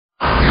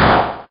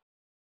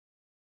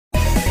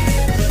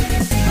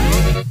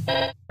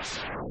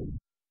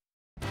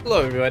Hello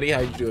everybody,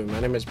 how you doing? My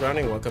name is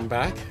Browning. Welcome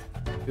back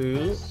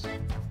to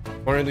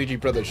Luigi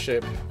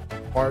Brothership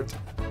Part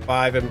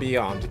 5 and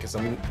beyond, because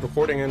I'm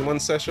recording in one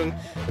session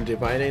and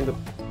dividing the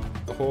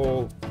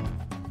whole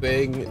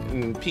thing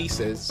in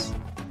pieces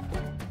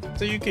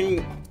so you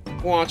can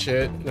watch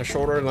it in a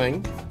shorter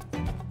length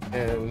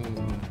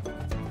and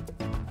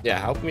yeah,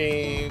 help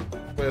me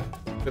with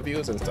the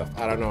views and stuff.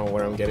 I don't know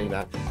where I'm getting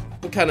that.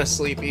 I'm kind of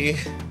sleepy.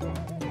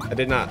 I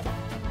did not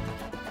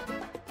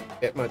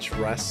get much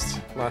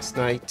rest last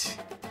night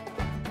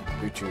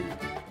due to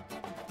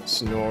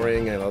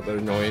snoring and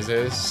other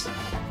noises.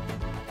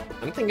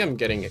 I don't think I'm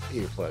getting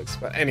earplugs,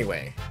 but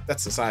anyway,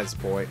 that's besides the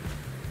point.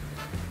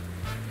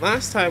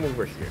 Last time we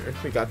were here,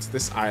 we got to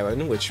this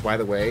island, which, by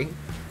the way,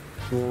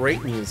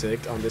 great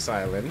music on this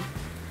island.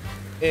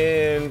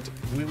 And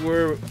we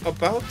were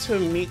about to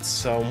meet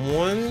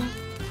someone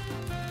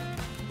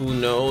who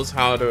knows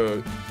how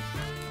to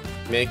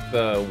make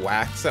the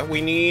wax that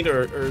we need,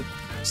 or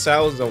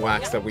sells the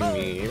wax that we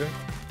need,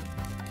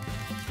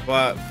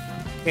 but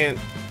can't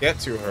get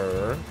to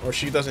her, or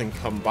she doesn't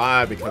come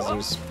by because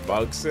there's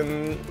bugs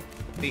in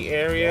the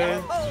area.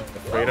 She's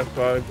afraid of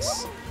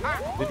bugs.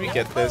 Did we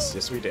get this?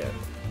 Yes, we did.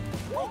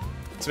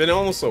 It's been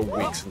almost a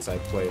week since I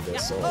played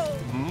this, so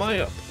my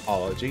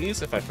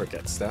apologies if I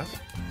forget stuff.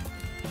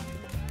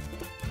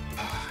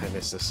 I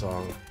miss this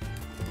song.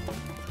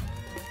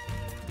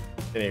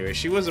 Anyway,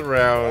 she was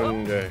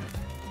around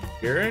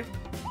here.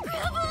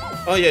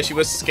 Oh yeah, she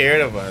was scared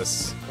of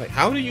us. Like,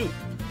 how do you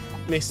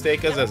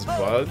mistake us as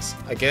bugs?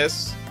 I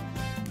guess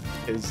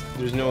because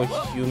there's no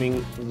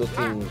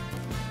human-looking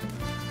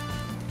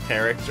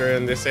character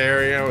in this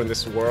area or in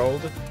this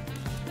world.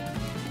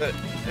 But,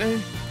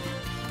 I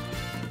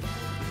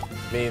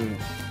mean,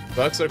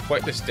 bugs are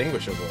quite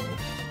distinguishable.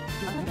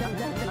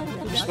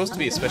 There's supposed to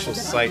be a special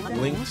site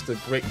linked to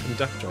the Great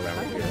Conductor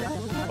around here.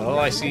 But all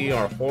I see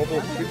are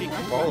horrible, creepy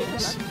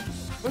crawlers.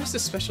 Where's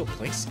this special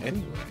place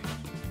anyway?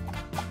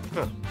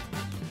 Huh.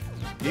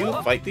 Do you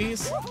fight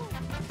these?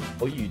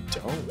 Oh, you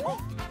don't.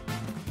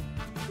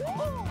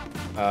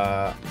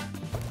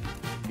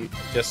 You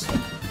just...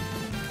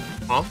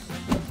 Huh?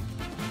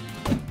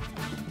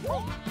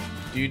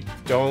 You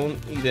don't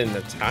even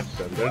attack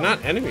them. They're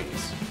not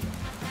enemies.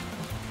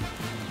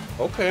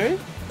 Okay.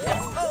 I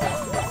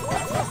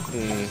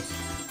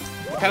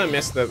kind of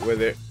missed that where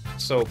they're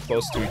so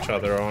close to each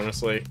other,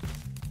 honestly.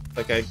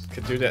 Like, I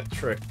could do that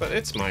trick, but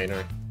it's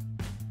minor.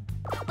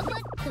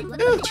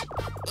 Ouch!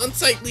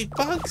 Unsightly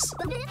bugs!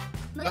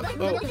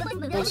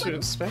 Closer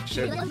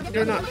inspection.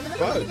 You're not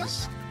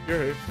bugs.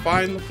 You're a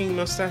fine-looking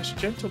mustached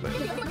gentleman.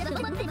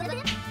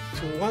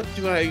 To what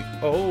do I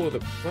owe the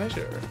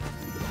pleasure?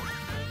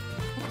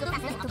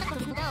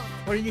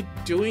 What are you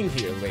doing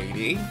here,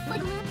 lady?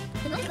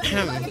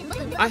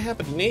 I have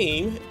a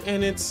name,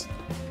 and it's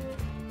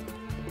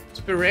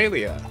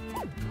Spiralia.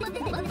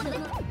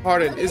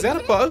 Pardon, is that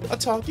a bug? A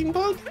talking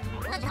bug?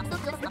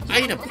 I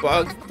ain't a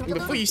bug, and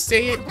before you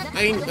say it,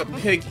 I ain't a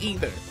pig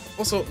either.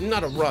 Also,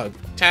 not a rug,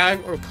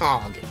 tag, or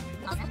cog.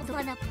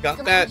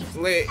 Got that,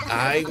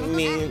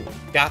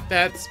 got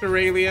that,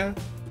 Spiralia?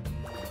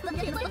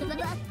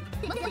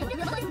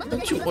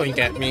 Don't you oink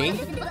at me.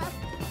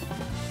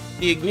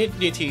 The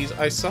indignities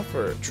I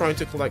suffer trying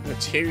to collect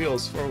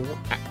materials for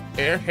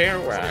hair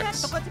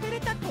wax.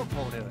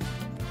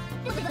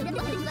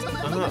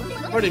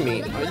 Pardon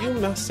me, are you a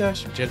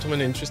mustache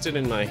gentleman interested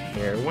in my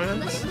hair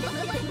wax?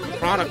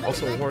 The product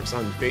also works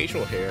on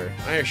facial hair,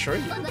 I assure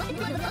you.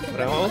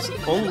 But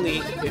only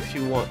if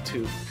you want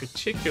to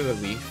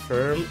particularly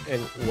firm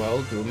and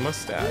well-groomed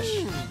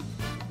mustache.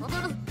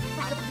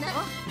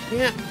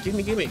 Yeah,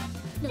 gimme.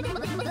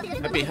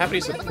 I'd be happy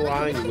to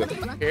supply you with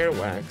hair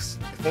wax,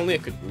 if only I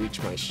could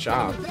reach my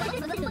shop.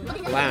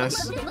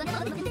 Alas,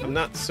 I'm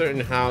not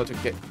certain how to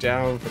get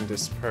down from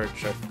this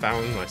perch I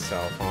found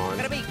myself on.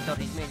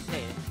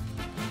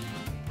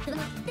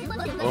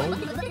 Oh?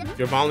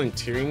 You're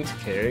volunteering to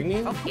carry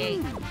me?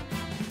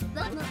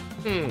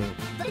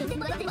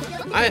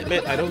 I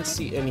admit I don't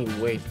see any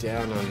way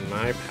down on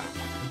my path.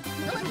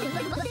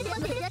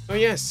 Oh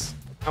yes,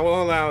 I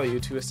will allow you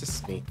to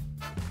assist me.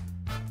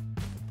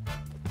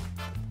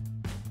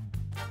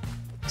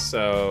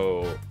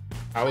 So,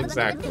 how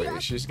exactly?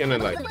 She's gonna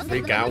like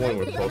freak out when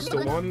we're close to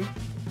one?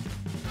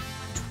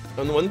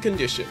 On one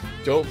condition,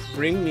 don't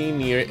bring me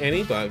near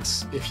any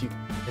bugs if you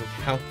can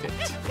help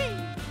it.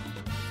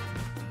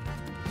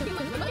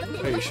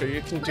 Are you sure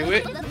you can do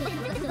it?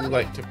 Would you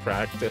like to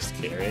practice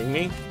carrying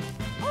me?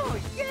 Oh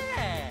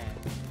yeah!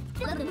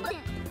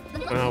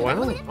 Oh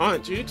well,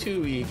 aren't you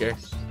too eager?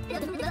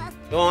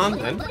 Go on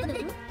then,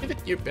 give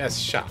it your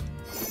best shot.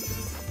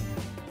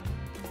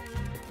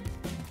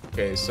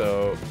 Okay,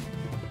 so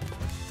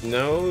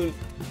no,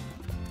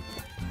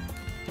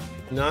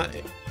 not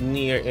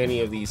near any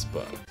of these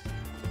bugs.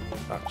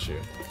 Got you.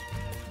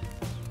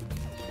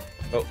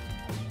 Oh.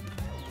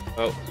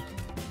 Oh.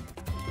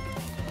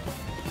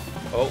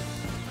 Oh.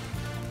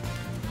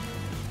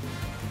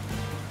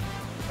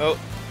 Oh.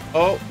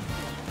 Oh.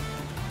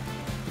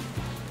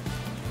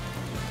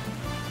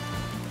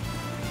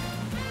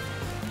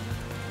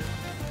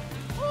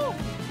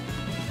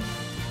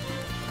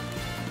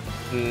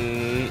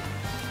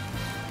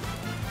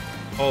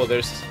 Oh,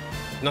 there's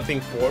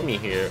nothing for me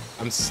here.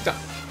 I'm stuck.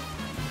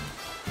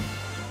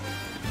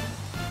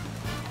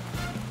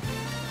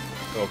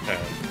 Okay,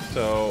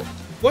 so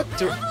what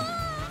do...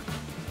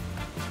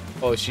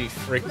 Oh, she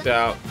freaked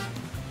out.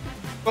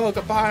 Oh,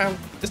 goodbye,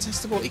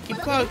 detestable icky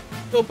bug.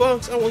 No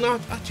bugs,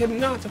 I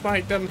cannot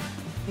fight them.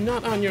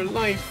 Not on your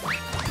life.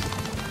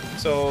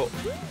 So,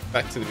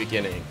 back to the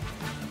beginning.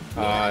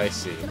 I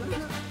see.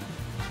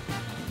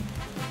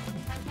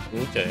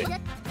 Okay.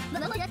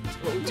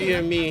 Oh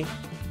dear me,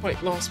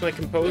 quite lost my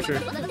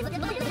composure.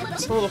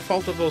 It's all the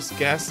fault of those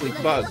ghastly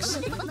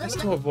bugs. Just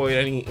to avoid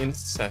any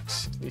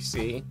insects, you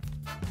see.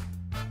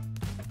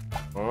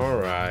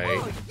 Alright.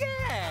 Oh,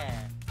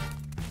 yeah!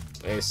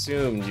 I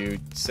assumed you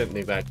sent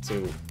me back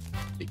to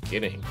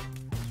beginning.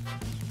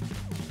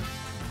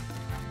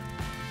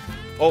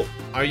 Oh,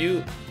 are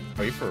you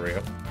for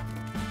real?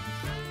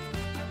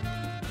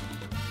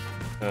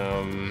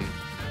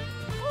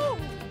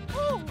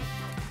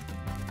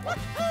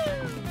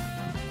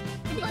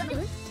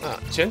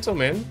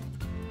 Gentlemen,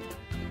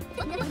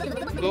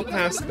 go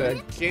past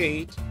that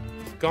gate.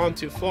 You've gone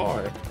too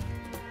far.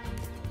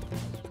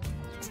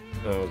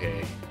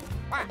 Okay.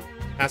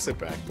 Pass it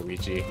back,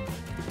 Luigi.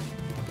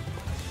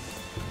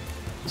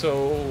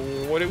 So,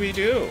 what do we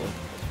do?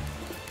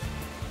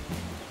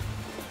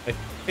 I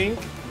think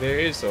there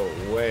is a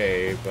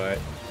way, but...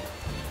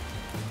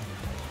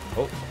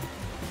 Oh.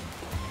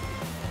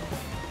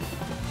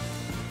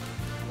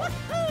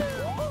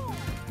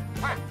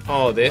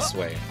 Oh, this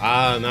way.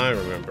 Ah, now I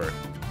remember.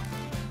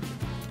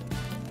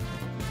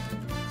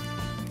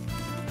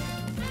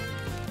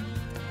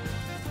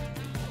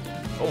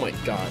 Oh my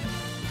god.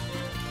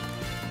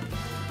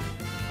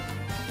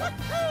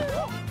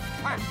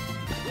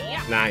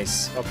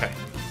 Nice. Okay.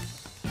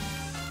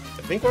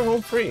 I think we're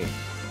home free.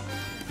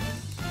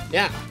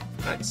 Yeah.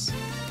 Nice.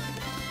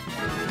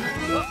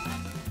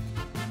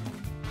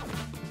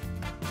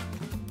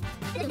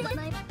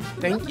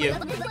 Thank you.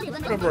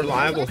 What a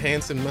reliable,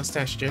 handsome,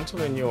 mustached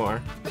gentleman you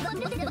are.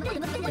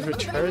 You've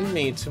returned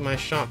me to my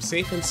shop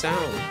safe and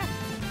sound.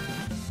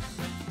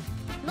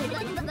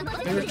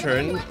 In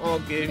return, I'll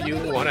give you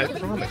what I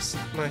promised.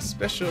 My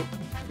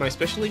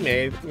specially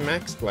made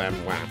Max Glam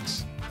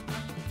wax.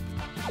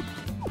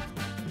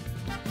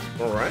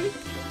 Alright,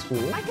 that's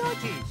cool. I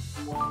got you.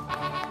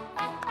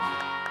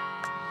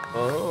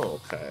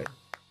 Oh, okay.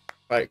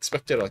 I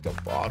expected like a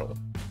bottle.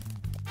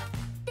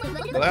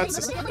 Well,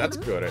 that's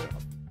good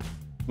enough.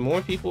 The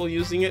more people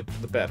using it,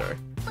 the better.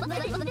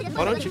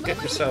 Why don't you get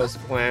yourselves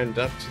planned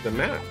up to the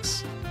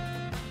max?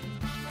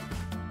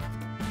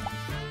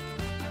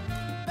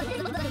 I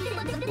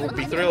would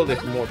be thrilled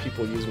if more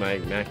people use my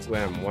Max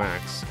Glam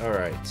wax.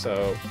 Alright,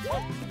 so...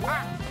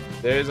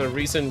 There's a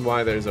reason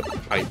why there's a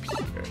pipe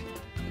here.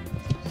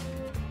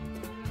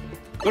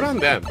 Good on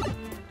them.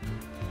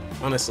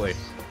 Honestly.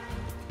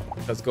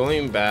 Because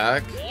going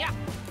back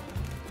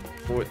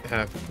would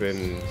have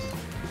been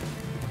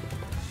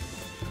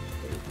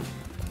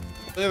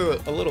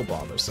a little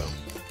bothersome.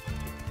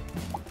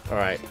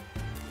 Alright.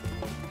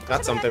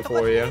 Got something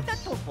for you.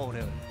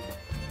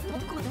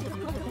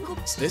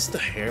 Is this the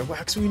hair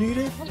wax we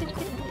needed?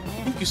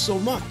 Thank you so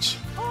much.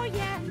 Oh,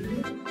 yeah.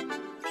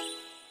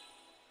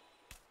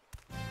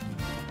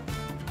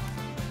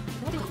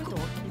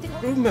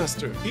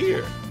 Brewmaster,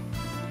 here.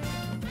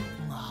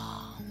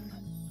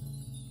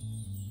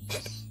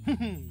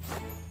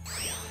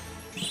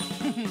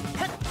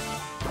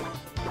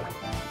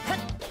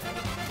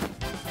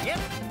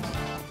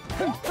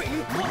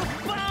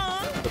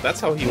 But that's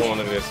how he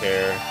wanted his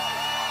hair.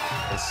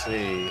 Let's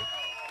see.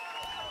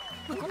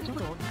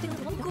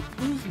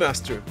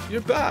 Master,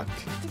 you're back.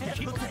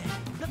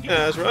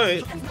 That's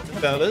right,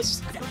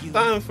 fellas.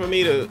 Time for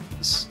me to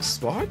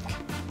spark?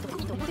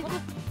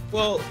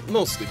 Well,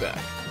 mostly back.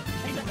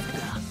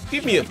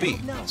 Give me a beat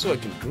so I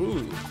can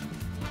groove.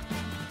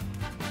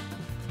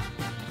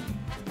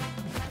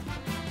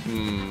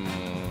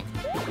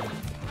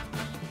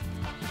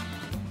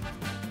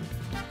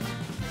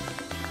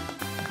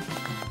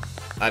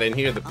 I didn't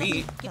hear the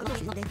beat.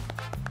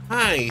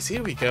 Nice,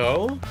 here we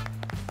go.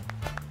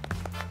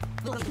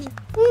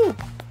 Woo!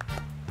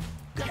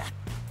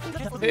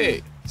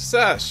 Hey,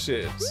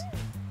 sashes.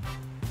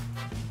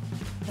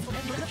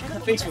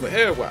 Thanks for the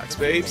hair wax,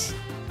 babes.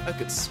 I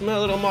could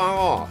smell it on my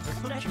off.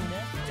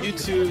 You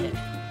two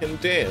can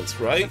dance,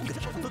 right?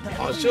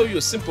 I'll show you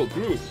a simple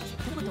groove.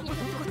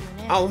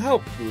 I'll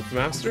help, Groove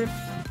Master.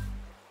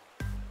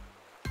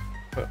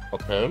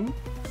 Okay.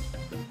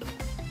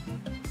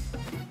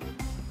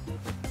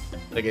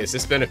 Like, is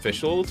this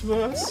beneficial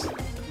to us?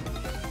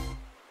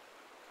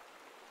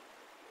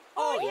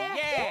 Oh,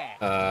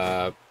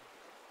 yeah.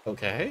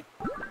 Okay.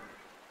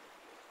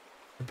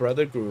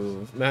 Brother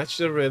Groove. Match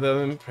the rhythm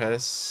and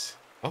press.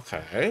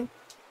 Okay.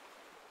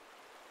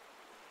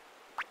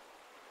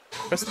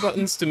 Press the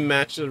buttons to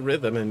match the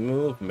rhythm and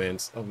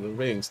movements of the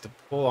rings to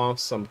pull off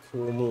some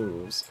cool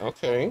moves.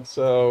 Okay,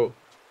 so...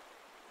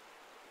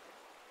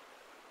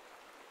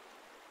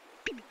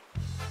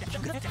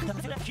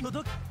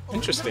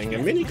 Interesting, a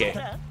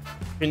minigame.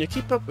 Can you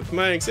keep up with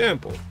my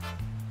example?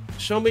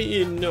 Show me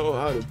you know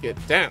how to get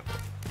down.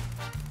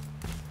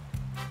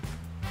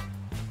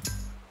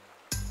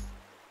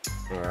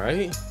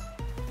 Alright.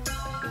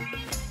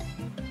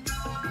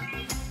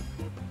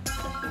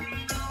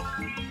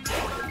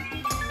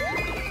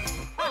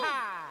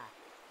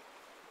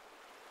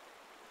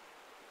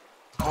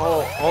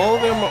 Oh, all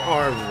of them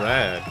are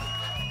red.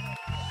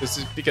 This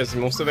is because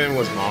most of them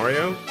was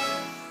Mario.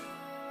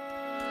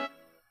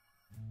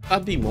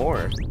 That'd be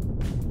more.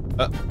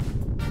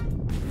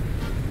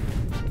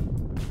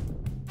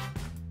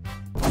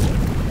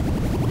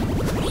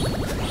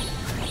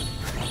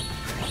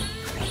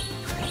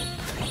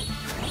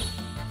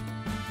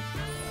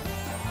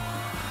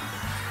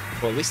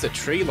 Well, at least the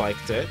tree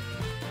liked it.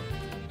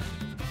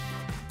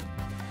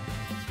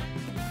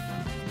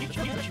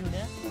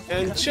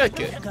 And check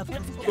it.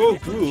 Go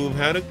Groove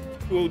had a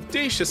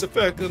audacious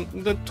effect on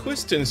the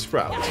twisting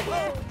sprout.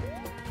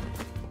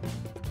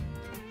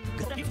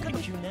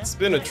 It's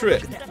been a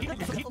trip.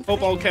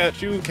 Hope I'll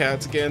catch you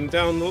cats again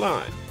down the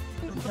line.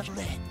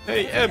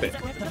 Hey, Ebbet,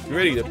 you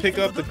ready to pick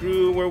up the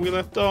groove where we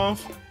left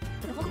off?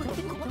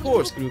 Of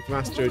course, Groove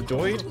Master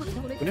Doid.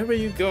 Whenever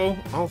you go,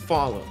 I'll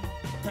follow.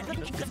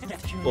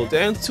 We'll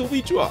dance till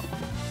we drop.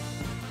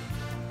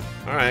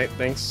 Alright,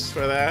 thanks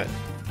for that.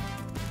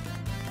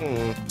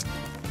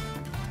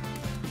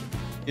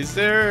 Is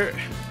there...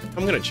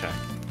 I'm gonna check.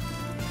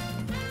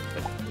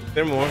 Is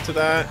there more to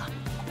that?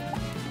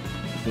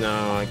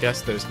 No, I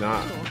guess there's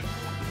not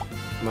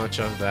much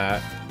of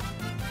that.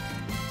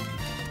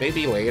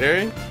 Maybe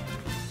later?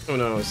 Who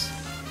knows?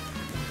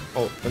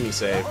 Oh, let me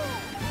save.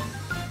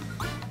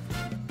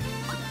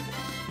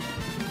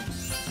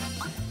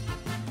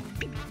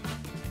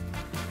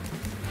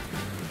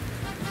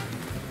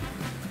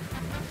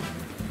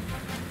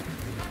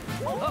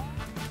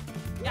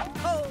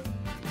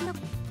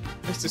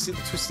 Nice to see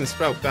the Twist and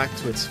Sprout back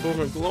to its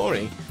former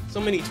glory. So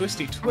many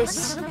twisty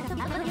twists.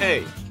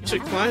 Hey, you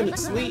should climb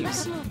its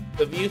leaves.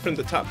 The view from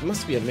the top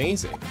must be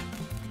amazing.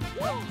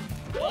 Oh,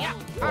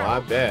 I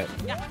bet.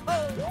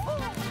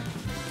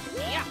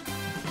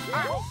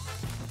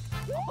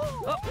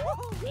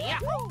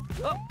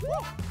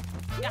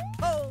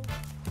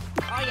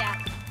 Oh yeah.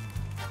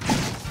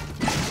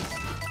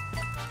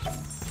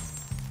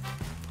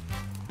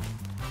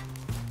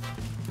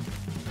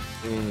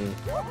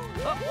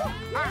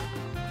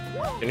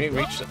 Can we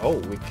reach the... Oh,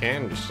 we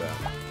can reach that.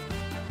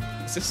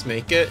 Does this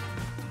make it?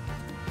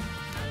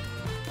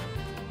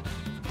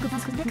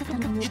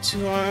 You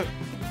two are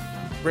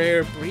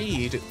rare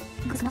breed.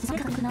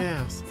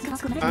 Yeah,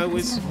 I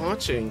was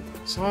watching,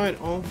 saw it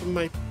all from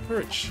my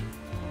perch.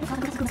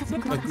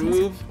 A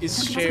groove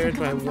is shared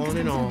by one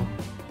and all.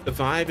 The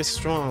vibe is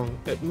strong,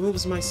 it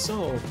moves my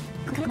soul.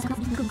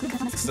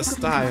 It's the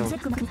style,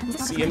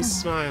 see him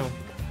smile.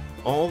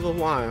 All the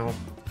while,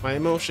 my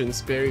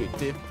emotions buried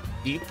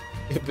deep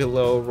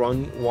below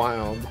run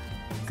wild.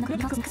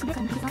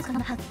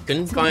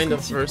 Couldn't find a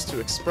verse to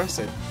express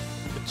it,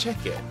 but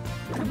check it.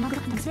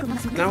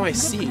 Now I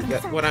see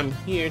that what I'm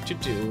here to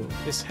do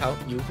is help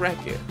you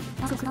wreck it.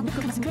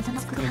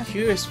 I'm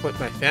curious what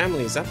my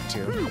family is up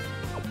to.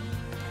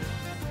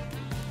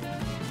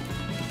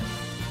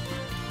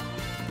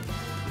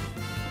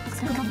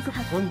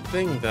 One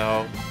thing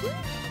though,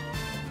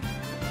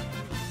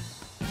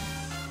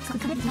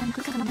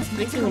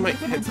 I think I might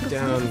head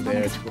down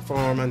there to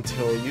perform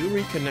until you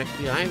reconnect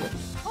the island.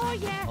 Oh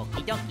yeah.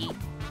 Okie dokie.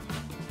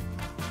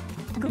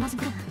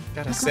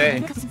 Gotta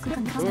say,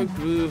 your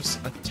groove's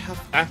a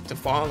tough act to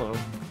follow.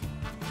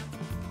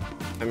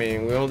 I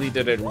mean, we only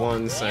did it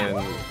once and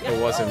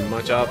there wasn't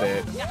much of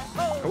it.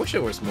 I wish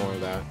there was more of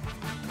that.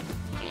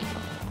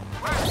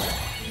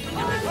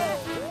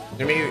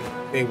 Maybe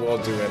they will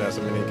do it as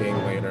a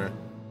minigame later.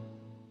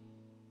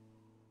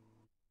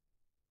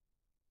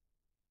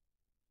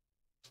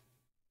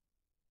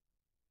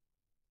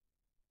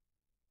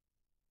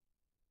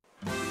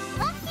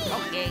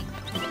 Okay.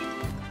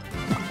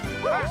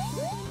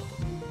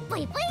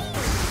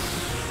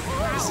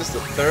 This is the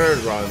third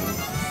run,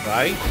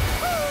 right?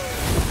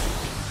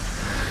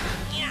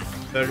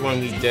 Third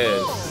one we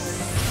did.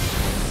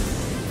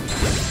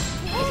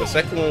 The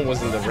second one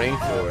was in the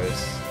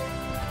rainforest.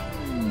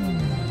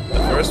 The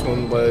first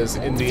one was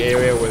in the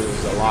area where there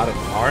was a lot of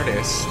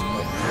artists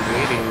like,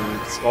 creating,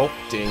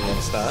 sculpting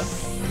and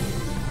stuff.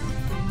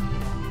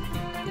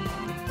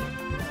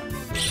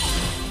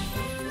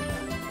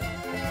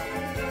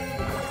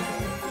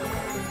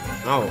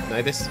 Oh,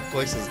 now this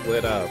place is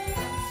lit up.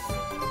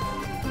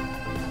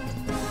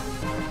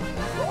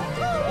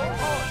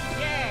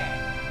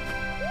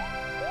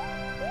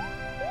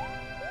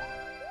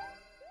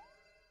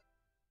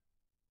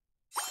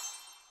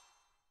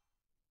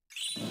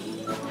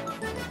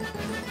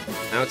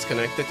 Now it's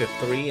connected to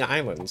 3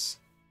 islands.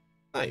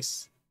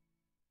 Nice.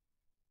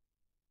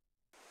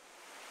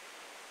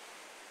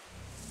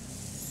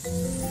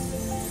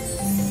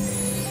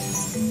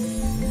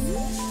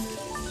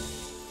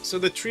 So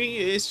the tree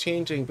is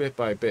changing bit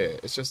by bit.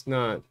 It's just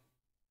not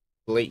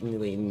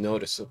blatantly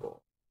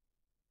noticeable.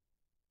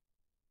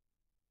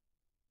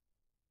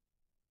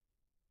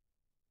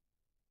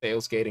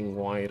 Sails getting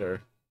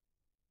wider.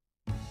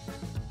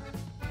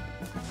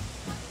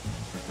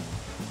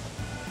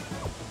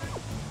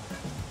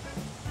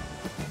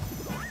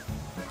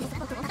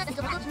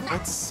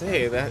 I'd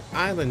say that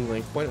island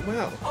link went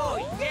well. Oh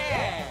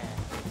yeah!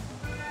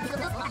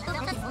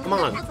 Come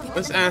on,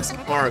 let's ask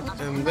Ark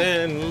and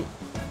then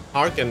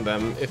hearken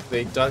them if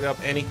they dug up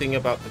anything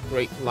about the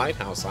Great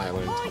Lighthouse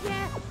Island. Oh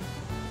yeah!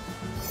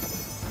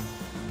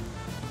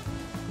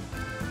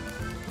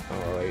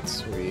 Alright,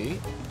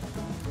 sweet.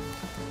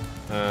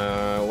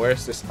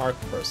 Where's this Ark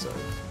person?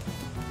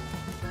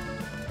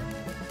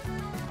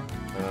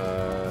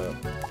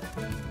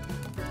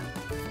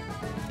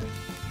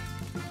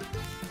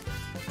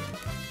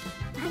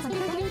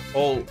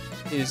 Oh,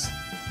 is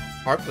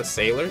Ark the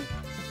sailor?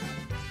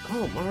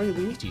 Oh, Mario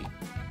Luigi.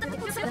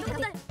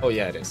 Oh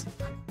yeah, it is.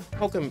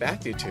 Welcome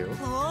back, you two.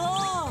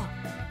 Oh!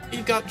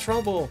 You got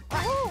trouble.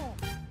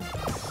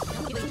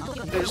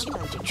 There's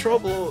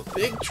trouble,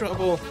 big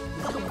trouble.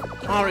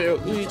 Mario,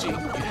 Luigi, you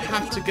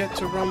have to get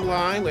to Rumble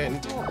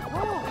Island.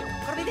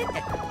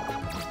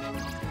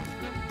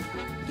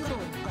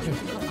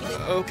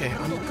 Okay,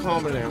 I'm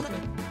calmer now.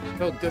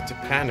 Felt good to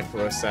panic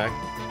for a sec.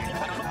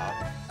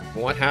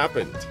 What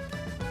happened?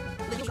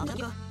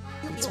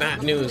 It's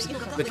bad news.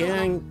 The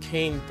gang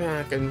came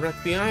back and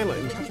wrecked the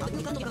island.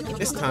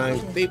 This time,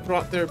 they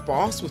brought their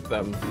boss with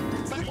them.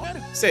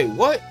 Say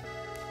what?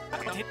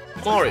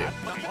 Mario,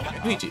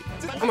 Luigi,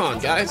 come on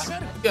guys. You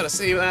gotta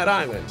save that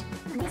island.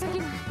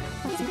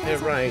 They're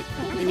right.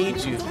 We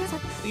need you.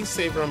 Please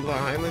save Rumble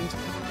Island.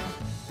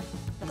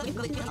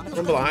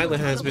 Rumble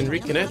Island has been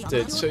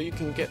reconnected, so you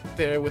can get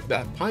there with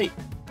that pipe.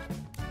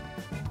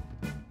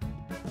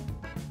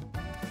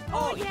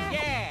 Oh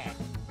yeah!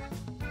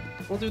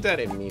 We'll do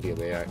that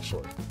immediately,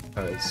 actually.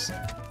 Because,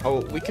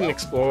 oh, we can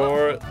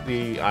explore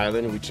the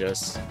island we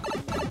just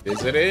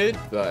visited,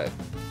 but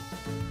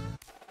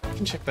we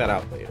can check that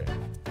out later.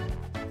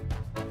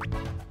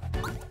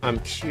 I'm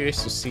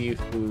curious to see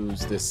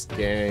who's this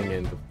gang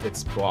and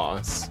its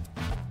boss.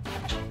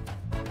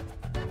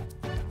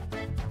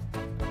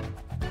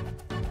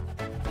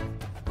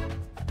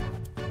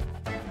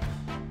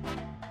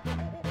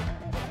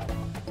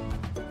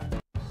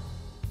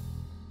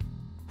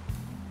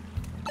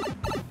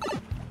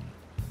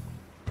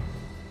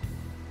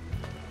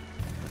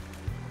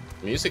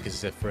 Music is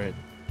different.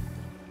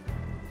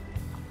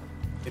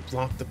 They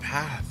blocked the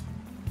path.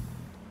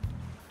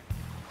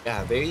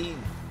 Yeah, they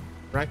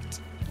wrecked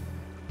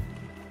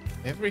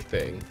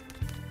everything.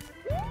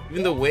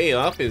 Even the way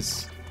up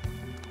is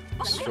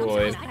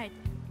destroyed.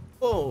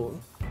 Oh,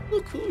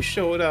 look who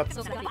showed up.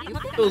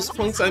 Those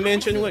punks I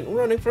mentioned went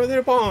running for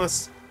their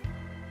boss.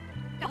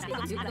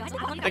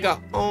 I got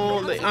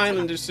all the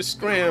islanders to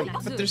scram,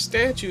 but their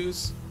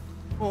statues,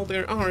 all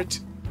their art.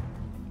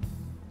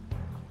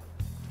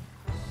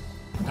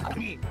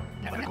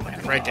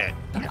 Break it.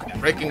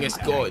 Breaking is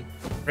good.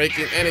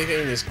 Breaking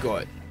anything is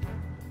good.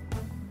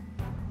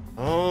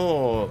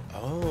 Oh,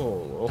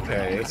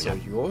 okay. So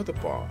you're the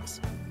boss.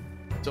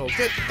 So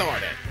get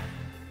started.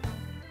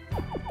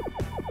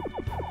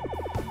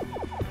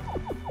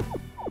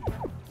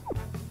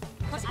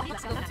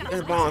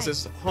 Their boss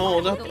is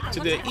hauled up to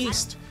the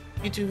east.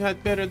 You two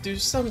had better do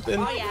something.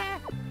 Oh yeah!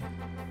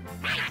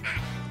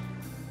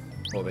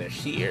 Oh, they're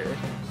here.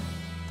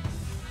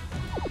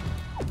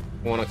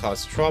 Wanna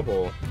cause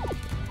trouble.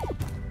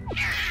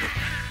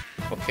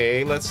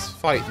 Okay, let's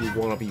fight, you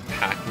wannabe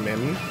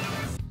Pac-Man.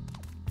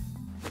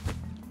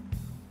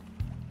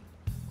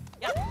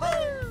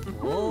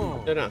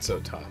 Oh! They're not so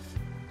tough.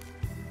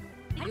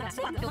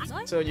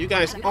 So you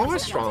guys are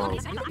strong.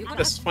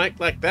 Just fight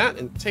like that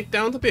and take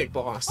down the big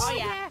boss. Oh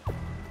yeah!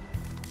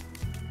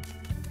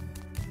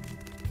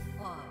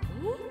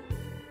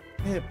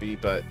 Can't be,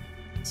 but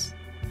is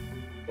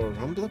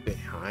Gorumbla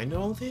behind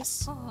all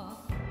this?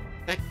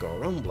 That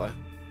Gorumbla,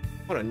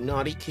 what a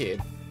naughty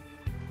kid.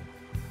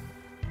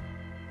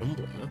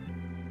 Gorumbla?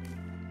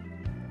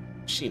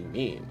 What's she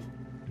mean?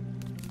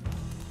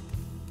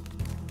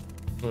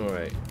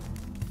 Alright.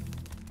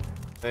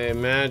 I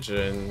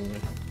imagine...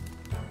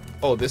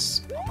 Oh,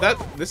 this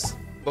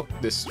looked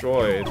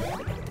destroyed.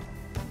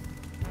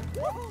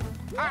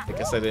 I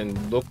guess I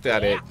didn't look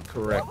at it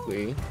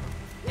correctly.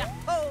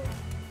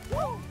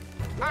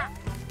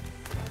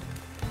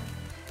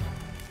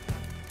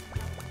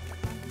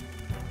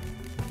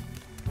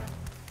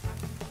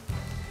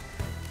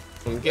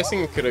 I'm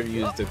guessing it could have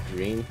used the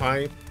green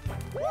pipe.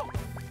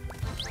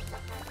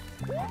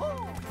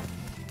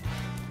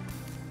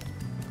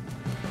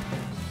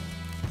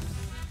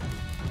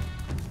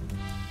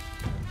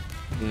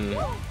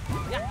 Yeah.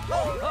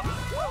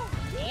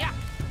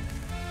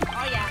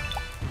 Oh yeah!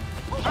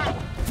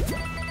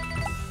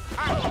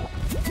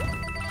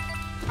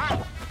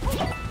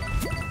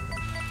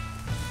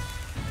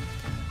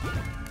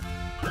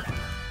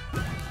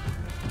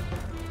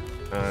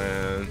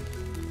 And...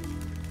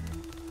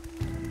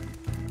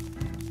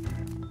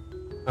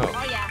 Oh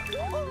oh, yeah!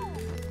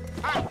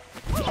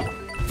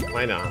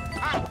 why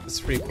not? It's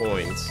 3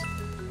 points.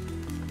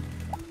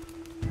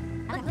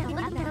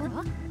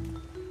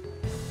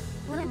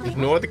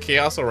 Ignore the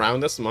chaos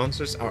around us.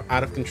 Monsters are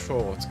out of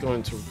control. It's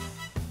going to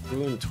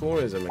ruin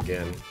tourism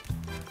again.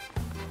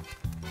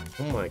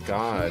 Oh my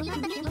god.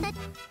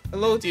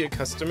 Hello, dear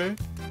customer.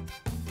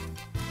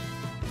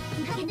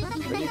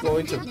 Are you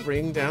going to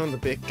bring down the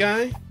big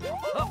guy?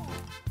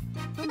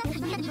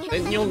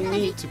 Then you'll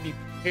need to be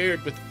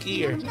prepared with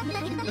gear.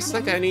 Just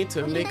like I need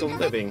to make a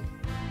living.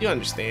 You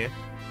understand?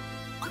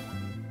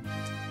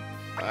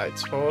 I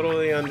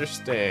totally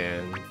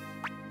understand.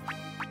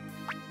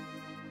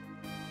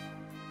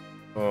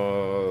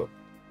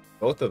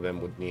 Both of them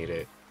would need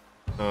it.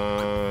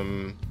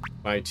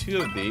 Buy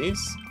 2 of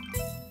these.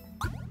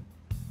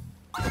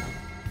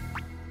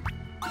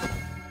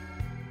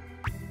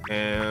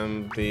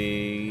 And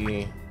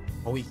the...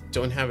 Oh, we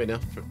don't have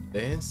enough for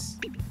this?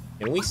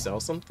 Can we sell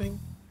something?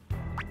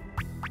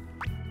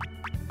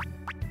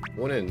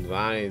 Wouldn't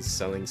advise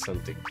selling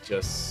something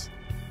just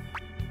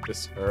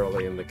this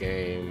early in the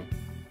game.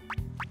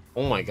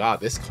 Oh my god,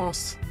 this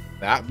costs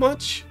that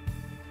much?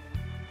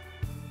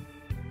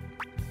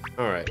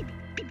 Alright.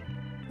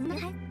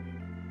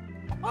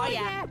 Oh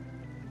yeah.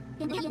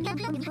 Come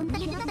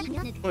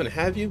on,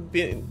 have you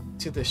been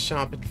to the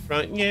shop in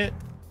front yet?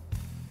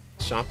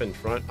 Shop in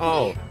front?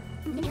 Oh!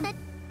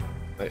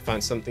 Might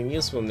find something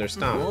useful in their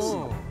stocks.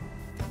 Oh.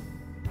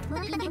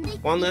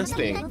 One last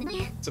thing.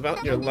 It's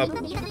about your level.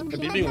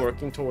 Have you been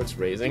working towards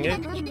raising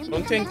it?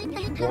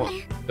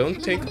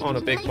 Don't take on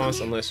a big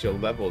boss unless your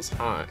level is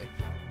high.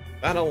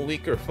 Battle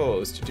weaker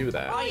foes to do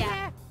that. Oh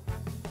yeah.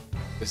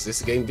 Is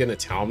this game gonna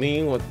tell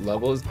me what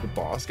level is the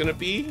boss gonna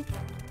be?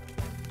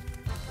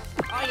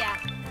 Oh yeah.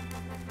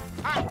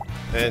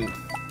 And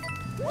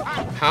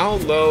how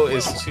low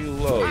is too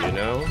low, you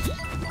know?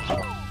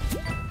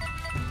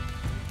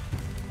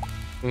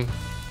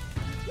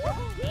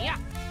 Yeah.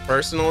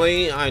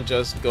 Personally, I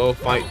just go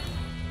fight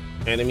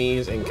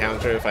enemies and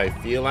counter if I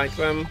feel like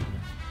them.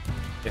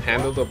 Can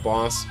handle the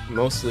boss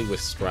mostly with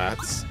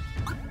strats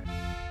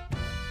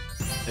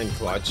and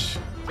clutch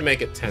to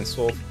make it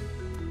tenseful.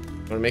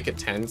 Or make it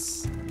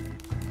tense.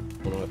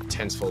 I don't know if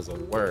tenseful is a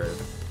word.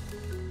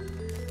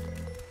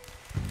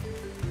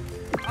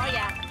 Oh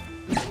yeah.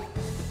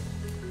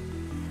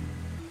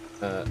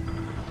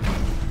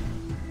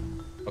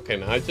 Okay,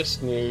 now I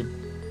just need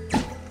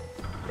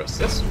press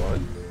this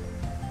one.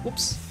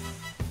 Oops.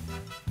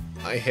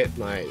 I hit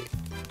my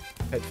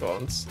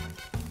headphones.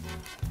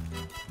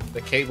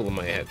 The cable in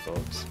my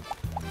headphones.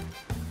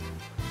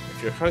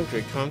 If you're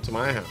hungry, come to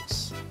my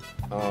house.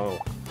 Oh,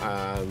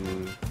 I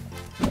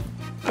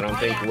don't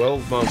think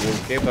Wilma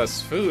will give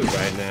us food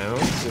right now,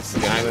 since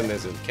the island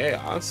is in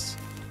chaos.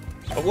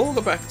 But we'll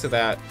go back to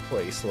that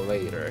place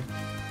later.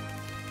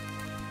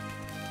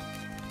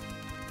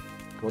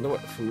 Wonder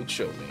what food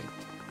she'll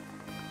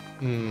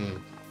make.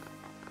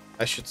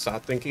 I should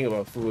stop thinking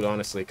about food,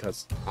 honestly,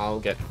 because I'll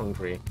get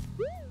hungry.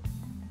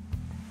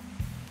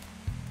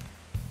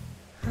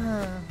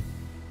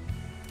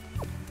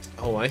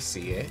 Oh, I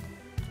see it.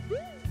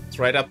 It's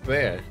right up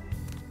there.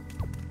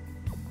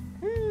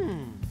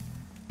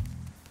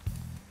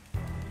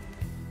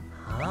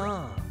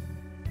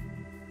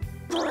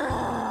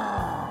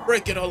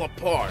 Break it all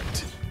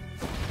apart.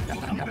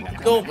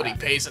 Nobody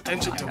pays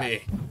attention to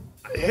me.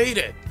 I hate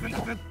it.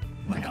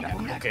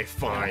 Okay,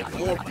 fine.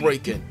 More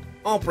breaking.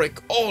 I'll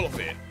break all of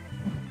it.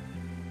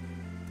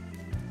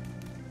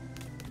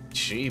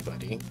 Gee,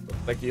 buddy.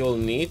 Looks like you'll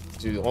need to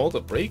do all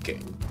the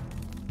breaking.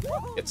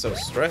 Get so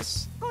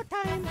stressed.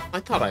 I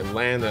thought I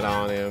landed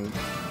on him.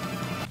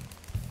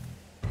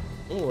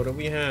 Oh, what do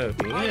we have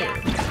here?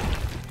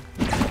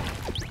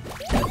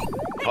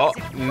 Oh,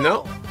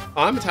 no.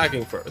 I'm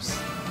attacking first.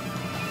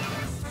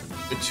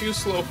 You're too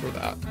slow for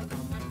that.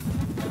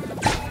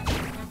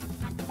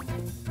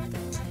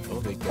 Oh,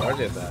 they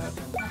guarded that.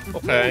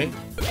 Okay.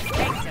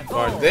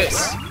 Guard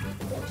this.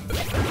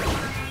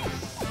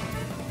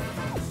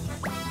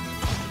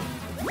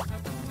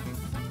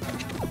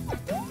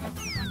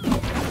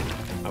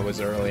 I was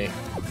early.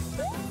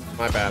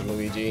 My bad,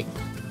 Luigi.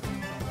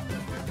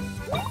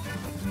 Oh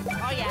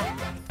yeah.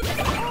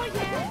 Oh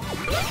yeah.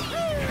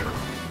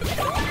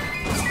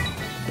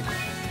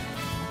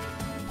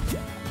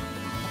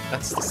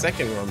 That's the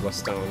second Rumble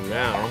Stone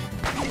now.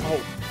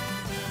 Oh.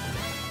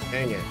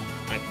 Dang it.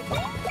 I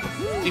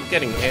keep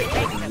getting hit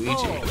with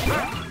Luigi.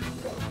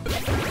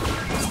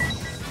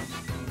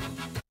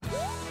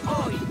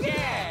 Oh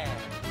yeah.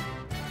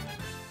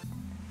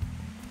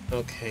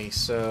 Okay,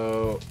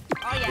 so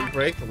Oh we yeah.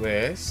 break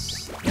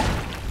this.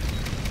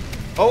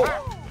 Oh!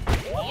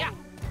 Yeah.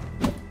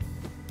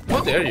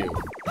 How dare you?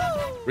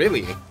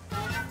 Really?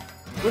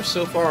 We're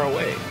so far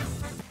away.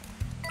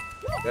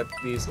 Got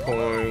these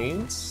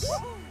coins.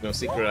 No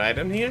secret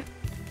item here?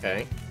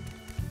 Okay.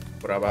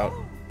 What about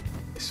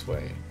this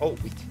way? Oh,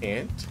 we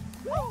can't?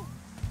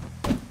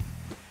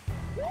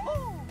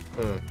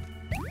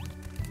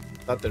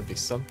 Thought there'd be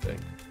something.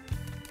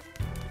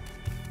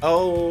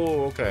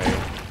 Oh, okay.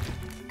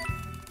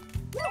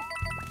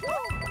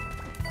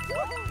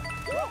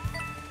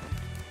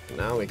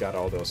 Now we got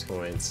all those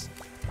coins.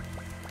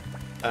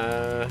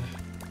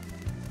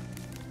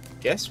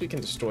 Guess we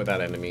can destroy that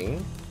enemy.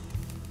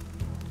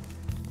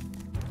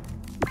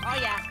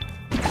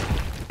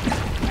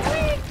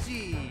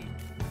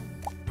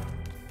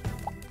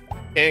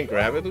 Can't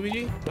grab it,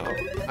 Luigi? No,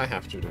 I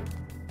have to do.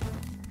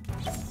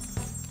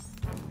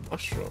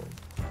 Mushroom.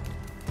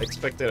 I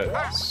expected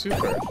a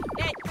super.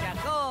 Let's go.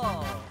 Let's go.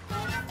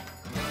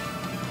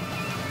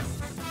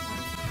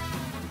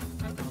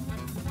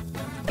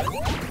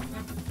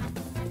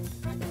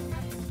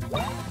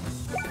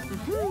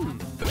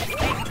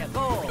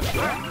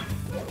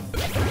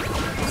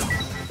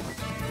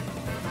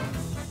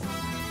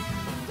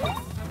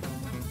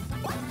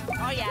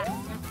 Oh yeah.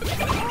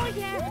 Oh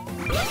yeah.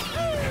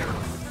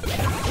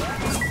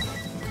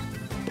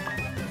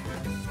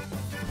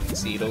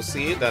 Cedo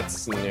seed,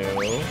 that's new.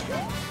 Oh yeah.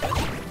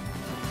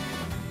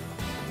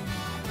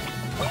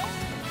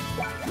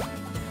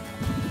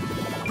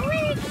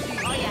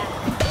 Oh yeah.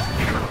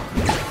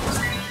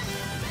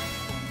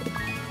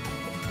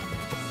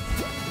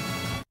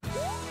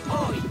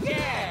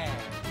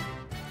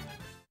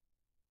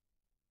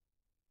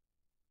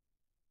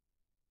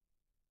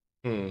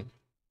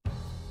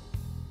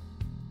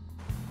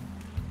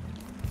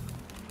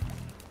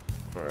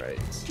 Alright.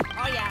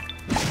 Oh yeah.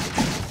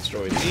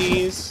 Destroy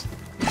these.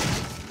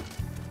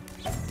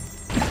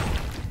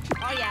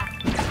 Oh yeah.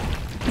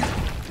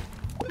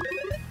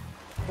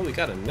 Oh, we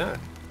got a nut.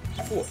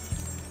 Cool.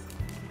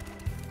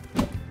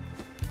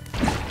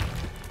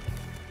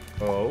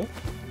 Oh.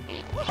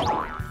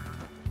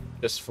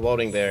 Just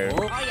floating there.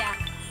 Oh yeah.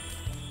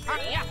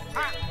 Yeah.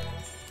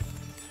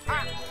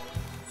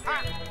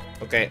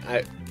 Okay,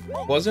 I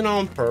wasn't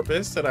on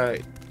purpose that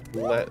I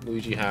let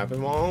Luigi have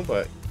them all,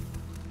 but it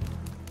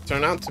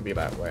turned out to be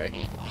that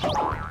way.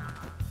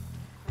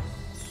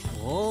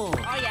 Oh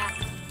yeah.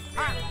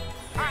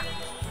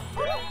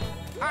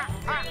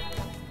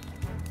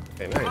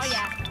 Okay, nice. Oh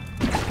yeah.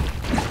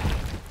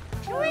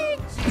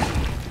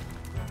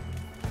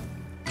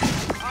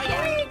 Oh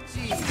yeah.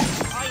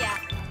 Oh yeah.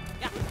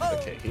 Yeah.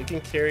 Okay, he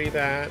can carry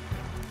that.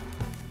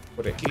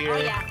 Put it here. Oh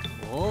yeah.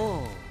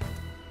 Oh.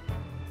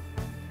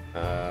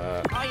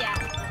 Oh yeah.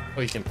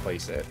 Oh, you can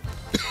place it.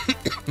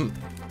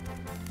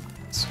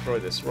 Destroy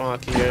this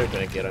rock here.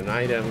 Gonna get an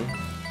item.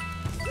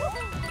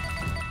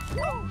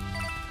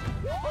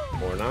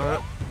 Or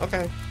not.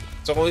 Okay.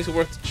 It's always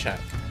worth a check.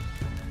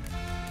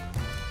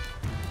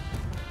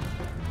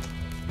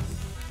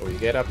 So we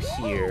get up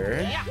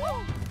here.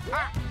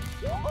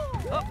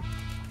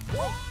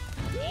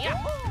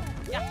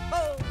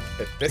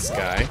 Hit this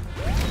guy.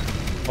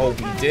 Oh,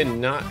 we did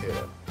not hit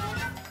him.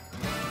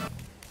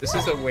 This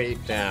is a way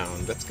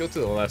down. Let's go to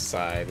the left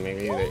side.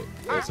 Maybe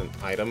there's an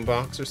item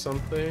box or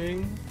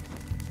something.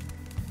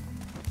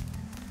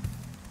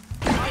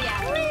 Oh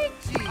yeah.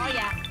 Oh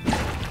yeah.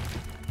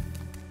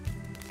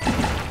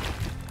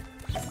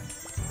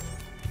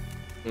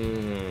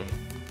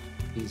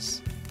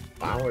 These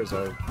flowers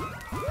are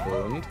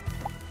bloomed.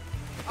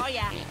 Oh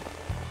yeah.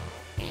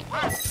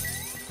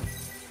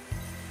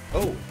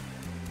 Oh.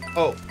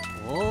 Oh.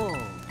 Oh.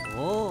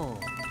 Oh.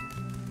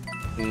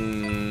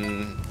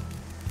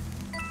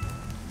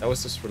 That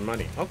was just for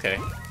money. Okay.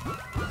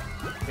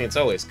 I mean, it's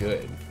always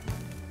good.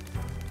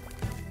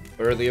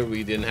 Earlier,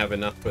 we didn't have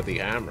enough for the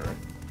hammer.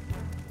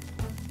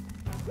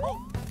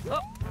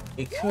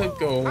 We could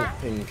go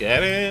and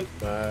get it,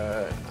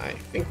 but I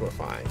think we're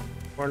fine.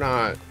 We're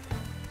not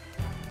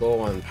low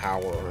on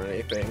power or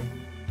anything.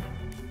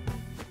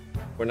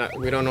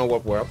 We don't know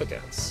what we're up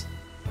against.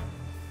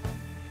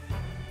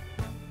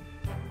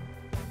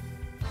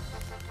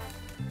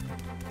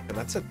 And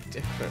that's a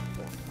different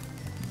one.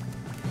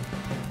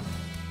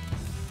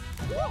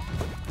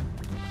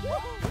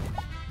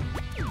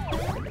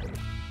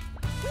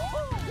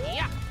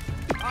 Yeah.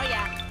 Oh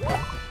yeah.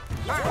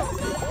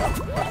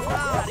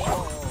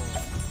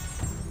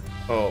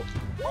 Oh.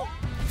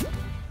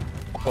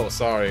 Oh,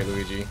 sorry,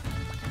 Luigi.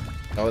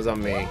 That was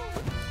on me.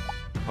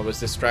 I was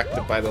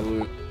distracted by the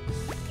loot.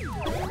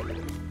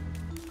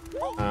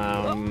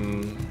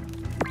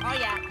 Oh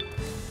yeah.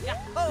 Yeah.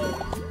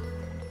 Oh.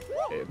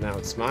 Okay, now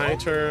it's my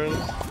turn.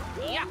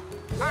 Yeah.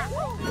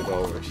 Go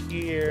over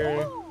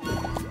here.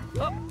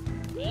 Oh.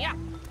 Yeah.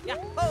 Yeah.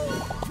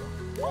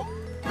 Oh.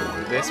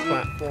 Do this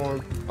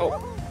platform.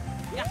 Oh,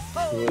 Yeah.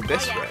 Oh. do it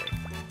this Oh, yeah. way.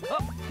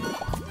 Oh.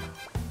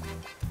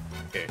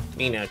 Okay,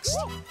 me next.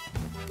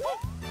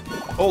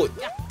 Oh,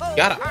 Yeah. you Oh.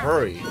 gotta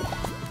hurry.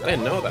 I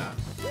didn't know that.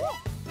 Oh.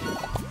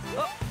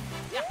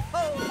 Yeah.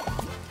 Oh.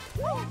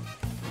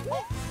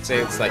 Say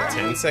it's like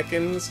 10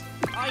 seconds.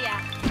 Oh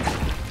yeah.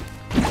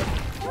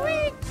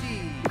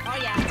 Oh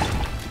yeah.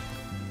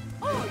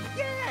 Oh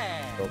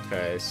yeah.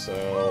 Okay,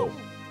 so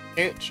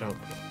can't jump.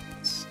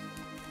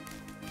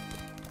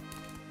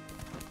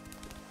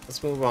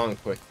 Let's move on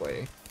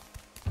quickly.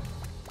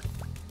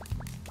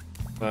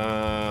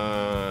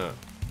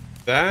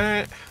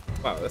 That...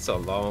 Wow, that's a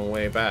long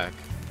way back.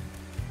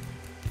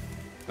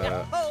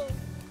 Yeah. Oh.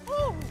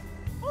 Oh.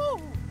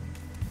 Oh.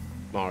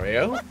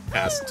 Mario,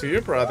 pass it to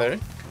your brother.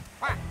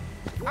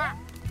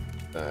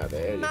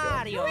 There you go.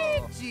 Mario.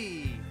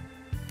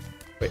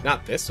 Wait,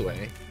 not this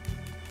way.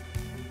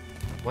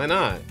 Why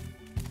not?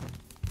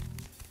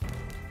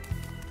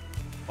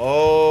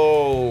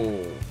 Oh.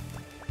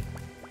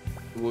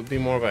 It would be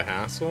more of a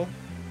hassle.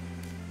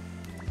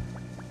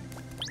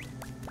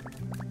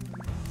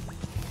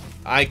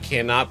 I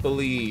cannot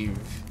believe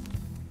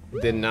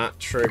did not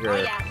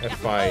trigger a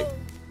fight.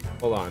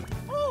 Hold on.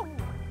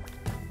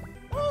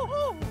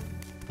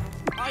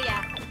 Oh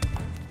yeah.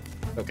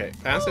 Okay,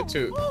 pass it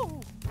to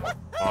Oh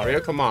Mario.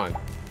 Come on.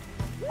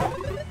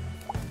 yeah.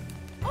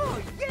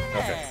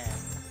 Okay.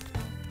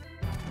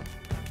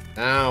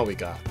 Now we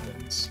got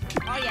this.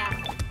 Oh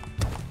yeah.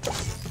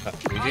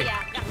 Luigi?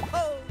 yeah.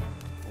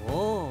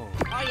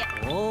 Oh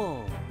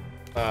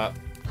yeah.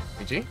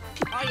 Luigi?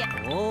 Oh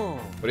yeah.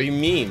 What do you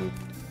mean?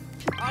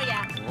 Oh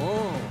yeah.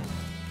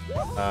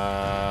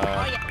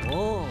 Uh,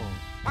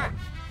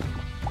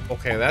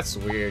 okay, that's a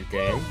weird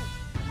game.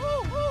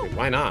 Wait,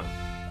 why not?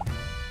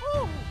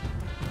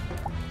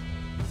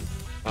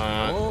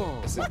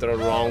 Is it the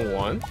wrong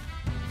one?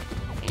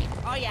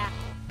 Oh yeah.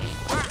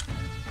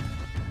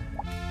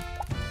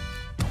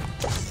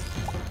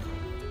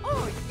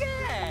 Oh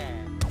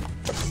yeah.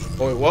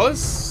 Oh, it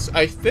was?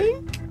 I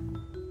think?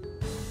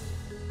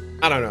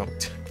 I don't know.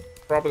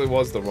 Probably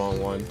was the wrong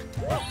one.